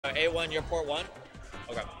A1, you're port 1?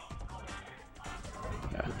 Okay.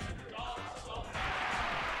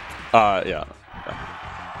 Yeah.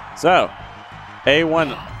 So,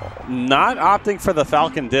 A1 not opting for the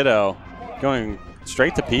Falcon Ditto, going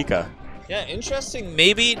straight to Pika. Yeah, interesting.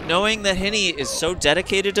 Maybe knowing that Heny is so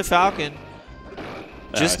dedicated to Falcon,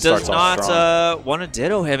 just does not want to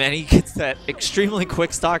ditto him, and he gets that extremely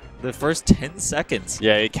quick stock the first 10 seconds.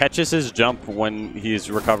 Yeah, he catches his jump when he's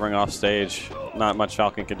recovering off stage. Not much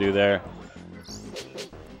Falcon can do there.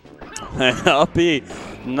 Up B,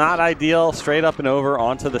 not ideal, straight up and over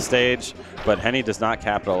onto the stage, but Heny does not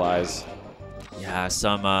capitalize. Yeah,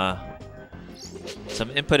 some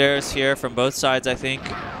input errors here from both sides, I think.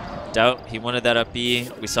 Doubt he wanted that up B.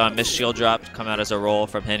 We saw a missed shield drop come out as a roll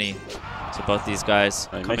from Heny. So both these guys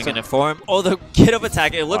coming in form. Oh, the get-up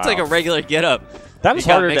attack. It looked like a regular get-up. That was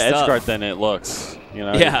harder to edge guard than it looks. You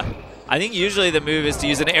know? Yeah. I think usually the move is to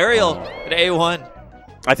use an aerial at A1.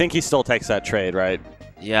 I think he still takes that trade, right?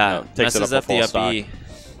 Yeah, you know, takes messes up the up B.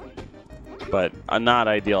 But not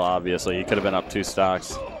ideal, obviously. He could have been up 2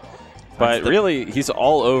 stocks. But really, he's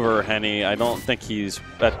all over Heny. I don't think he's...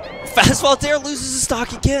 Fast fall there, loses his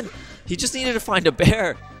stock again. He just needed to find a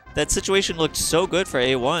bear. That situation looked so good for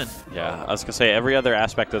A1. Yeah, I was going to say, every other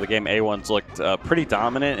aspect of the game, A1's looked pretty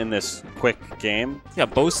dominant in this quick game. Yeah,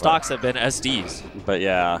 both stocks have been SDs. But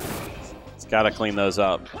yeah, it's got to clean those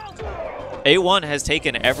up. A1 has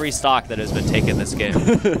taken every stock that has been taken this game.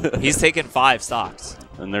 He's taken 5 stocks.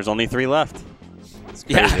 And there's only 3 left.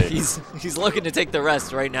 Yeah, he's looking to take the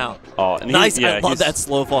rest right now. Oh, and nice! I love that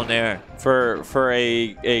slow fall nair. For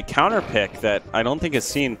a counter pick that I don't think is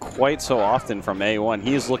seen quite so often from A1,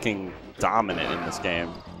 he's looking dominant in this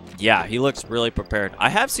game. Yeah, he looks really prepared. I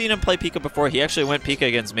have seen him play Pika before. He actually went Pika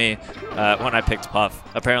against me when I picked Puff.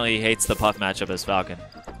 Apparently, he hates the Puff matchup as Falcon.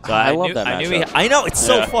 So I love that matchup. I know, it's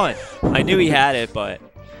so fun. I knew he had it, but...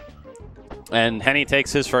 And Heny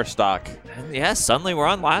takes his first stock. And yeah, suddenly we're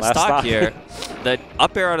on last stock here. The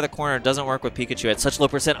up air out of the corner doesn't work with Pikachu at such low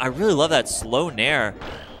percent. I really love that slow nair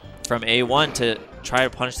from A1 to try to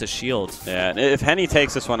punish the shield. Yeah, and if Heny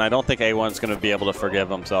takes this one, I don't think A1's going to be able to forgive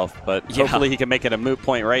himself, but hopefully he can make it a moot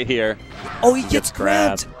point right here. Oh, he gets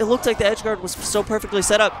grabbed. It looked like the edge guard was so perfectly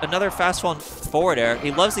set up. Another fast fall forward air.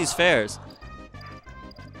 He loves these fairs.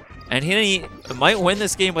 And Heny might win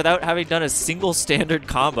this game without having done a single standard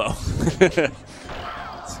combo.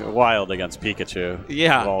 It's wild against Pikachu.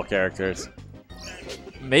 Yeah. Of all characters.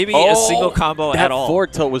 Maybe a single combo at all. That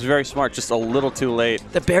forward tilt was very smart, just a little too late.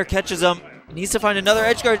 The bear catches him. He needs to find another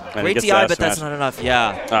edge guard. Great DI, but that's not enough.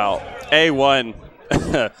 Yeah. Oh, A1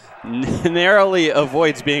 narrowly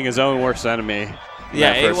avoids being his own worst enemy.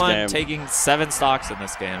 Yeah, A1 taking 7 stocks in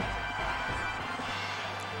this game,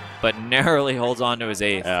 but narrowly holds on to his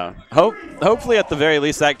 8th. Yeah. Hopefully, at the very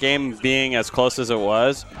least, that game being as close as it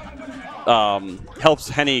was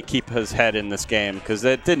helps Heny keep his head in this game, because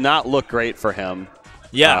it did not look great for him.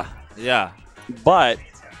 Yeah, yeah. But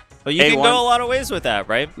you can go a lot of ways with that,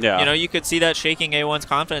 right? Yeah. You know, you could see that shaking A1's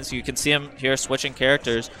confidence. You can see him here switching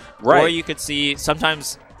characters. Right. Or you could see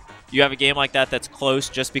sometimes you have a game like that that's close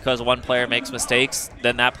just because one player makes mistakes,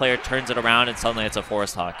 then that player turns it around and suddenly it's a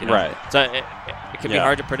force talk. You know? Right. So it can be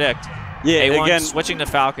hard to predict. Yeah, A1 again, switching to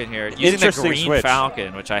Falcon here, using the green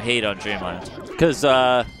Falcon, which I hate on Dreamland. Because,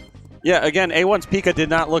 yeah, again, A1's Pika did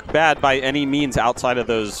not look bad by any means outside of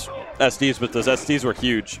those SDs, but those SDs were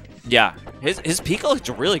huge. Yeah, his Pika looked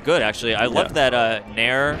really good, actually. I loved that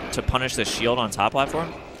nair to punish the shield on top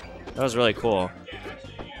platform. That was really cool.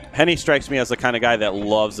 Heny strikes me as the kind of guy that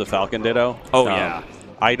loves the Falcon Ditto. Oh, yeah.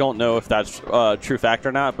 I don't know if that's a true fact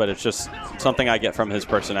or not, but it's just something I get from his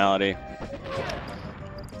personality.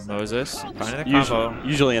 Moses, finding the combo.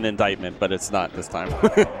 Usually an indictment, but it's not this time.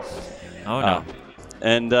 Oh, no.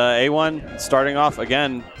 And A1 starting off,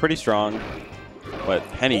 again, pretty strong. But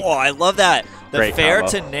Heny... Oh, I love that. The fair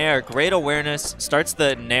combo. to nair, great awareness. Starts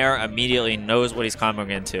the nair immediately, knows what he's comboing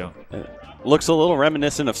into. Looks a little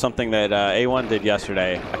reminiscent of something that A1 did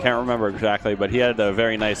yesterday. I can't remember exactly, but he had a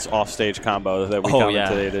very nice offstage combo that we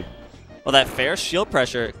commentated. Yeah. Well, that fair shield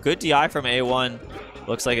pressure, good DI from A1.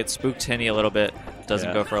 Looks like it spooked Heny a little bit.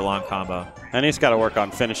 Doesn't go for a long combo. And he's got to work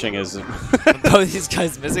on finishing his... Both these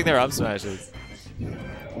guys missing their up smashes.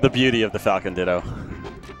 The beauty of the Falcon Ditto.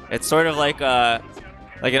 It's sort of like an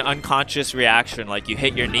unconscious reaction. Like you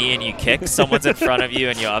hit your knee and you kick, someone's in front of you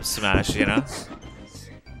and you up smash, you know?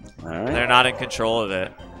 All right. They're not in control of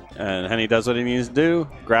it. And Heny does what he needs to do.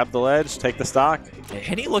 Grab the ledge, take the stock.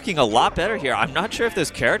 Heny looking a lot better here. I'm not sure if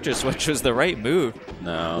this character switch was the right move.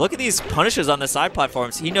 No. Look at these punishes on the side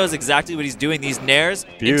platforms. He knows exactly what he's doing. These nairs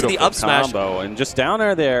Beautiful into the up smash. combo. And just down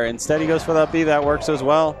air there. Instead, he goes for that B. That works as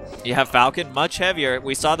well. You have Falcon much heavier.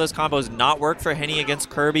 We saw those combos not work for Heny against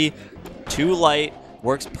Kirby. Too light.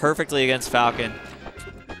 Works perfectly against Falcon.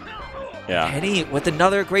 Yeah. Heny with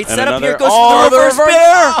another great And setup here. another- Goes oh, to the the reverse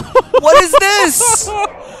reverse- bear. What is this?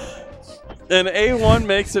 And A1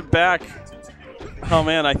 makes it back. Oh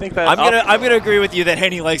man, I think that I'm gonna agree with you that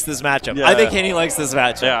Heny likes this matchup. Yeah. I think Heny likes this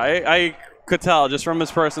matchup. Yeah, I could tell just from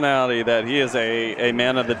his personality that he is a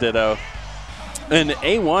man of the ditto. And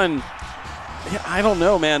A1, yeah, I don't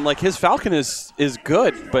know, man. Like his Falcon is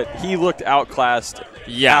good, but he looked outclassed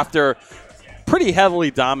after pretty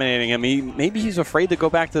heavily dominating him. Maybe he's afraid to go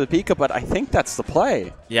back to the Pika, but I think that's the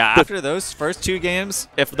play. Yeah, after those first 2 games,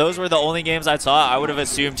 if those were the only games I saw, I would have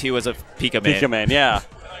assumed he was a Pika main. Pika man, yeah.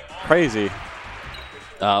 Crazy.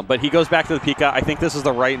 But he goes back to the Pika. I think this is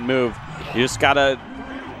the right move. You just got to,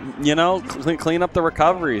 you know, clean up the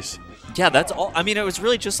recoveries. Yeah, that's all. I mean, it was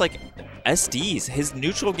really just like SDs. His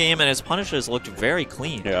neutral game and his punishes looked very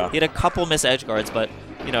clean. Yeah. He had a couple miss edge guards, but,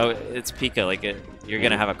 you know, it's Pika. Like, you're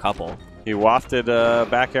going to have a couple. He wafted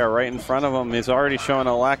back air right in front of him. He's already showing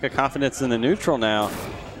a lack of confidence in the neutral now.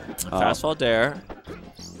 Fast fall dare.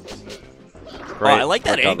 Great I like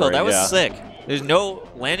that angle. That was yeah. sick. There's no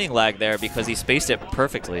landing lag there because he spaced it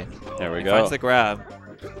perfectly. There we He go. finds the grab.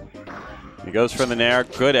 He goes for the nair.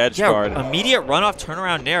 Good edge guard. Immediate runoff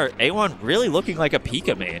turnaround nair. A1 really looking like a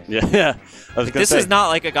Pika main. Yeah. This is not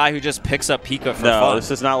like a guy who just picks up Pika for no, fun. this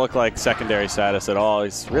does not look like secondary status at all.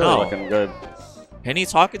 He's really looking good.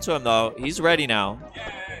 Heny's talking to him, though. He's ready now.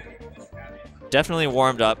 Definitely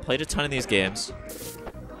warmed up. Played a ton of these games.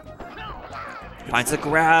 Finds the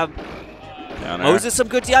grab. Moses some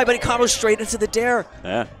good DI, but he combos straight into the dare.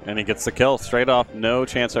 Yeah, and he gets the kill straight off. No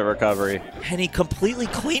chance of recovery. Heny completely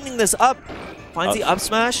cleaning this up. Finds the up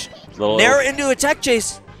smash. Little Nair into a tech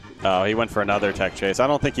chase. Oh, he went for another tech chase. I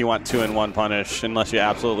don't think you want 2-in-1 punish unless you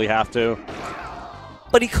absolutely have to.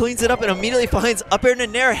 But he cleans it up and immediately finds up air into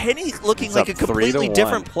Nair. Heny looking It's like a up completely 3-1.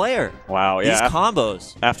 different player. Wow, yeah. These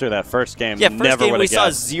combos. After that first game, Yeah, first never game we would have saw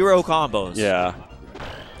guessed. 0 combos. Yeah.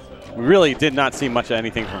 We really did not see much of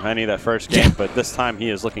anything from Heny that first game, but this time he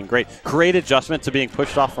is looking great. Great adjustment to being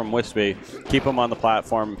pushed off from Wispy. Keep him on the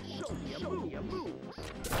platform.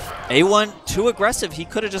 A1 too aggressive. He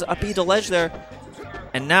could have just up-E'd a ledge there.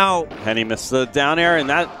 And now Heny missed the down air, and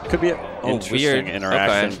that could be an interesting weird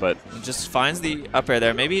interaction. Okay. But He just finds the up air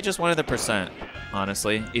there. Maybe he just wanted the percent,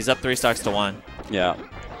 honestly. He's up 3 stocks to 1. yeah.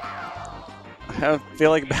 I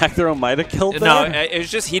feel like back throw might have killed there. No, it was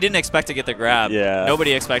just he didn't expect to get the grab. Yeah.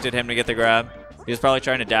 Nobody expected him to get the grab. He was probably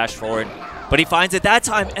trying to dash forward. But he finds it that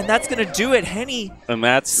time, and that's going to do it. Heny And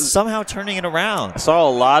that's somehow turning it around. I saw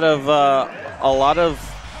a lot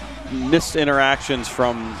of missed interactions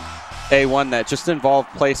from A1 that just involved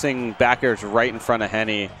placing back airs right in front of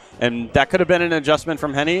Heny, and that could have been an adjustment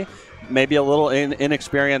from Heny. Maybe a little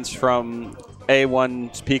inexperience from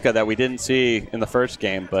A1's Pika that we didn't see in the first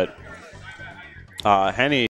game, but Heny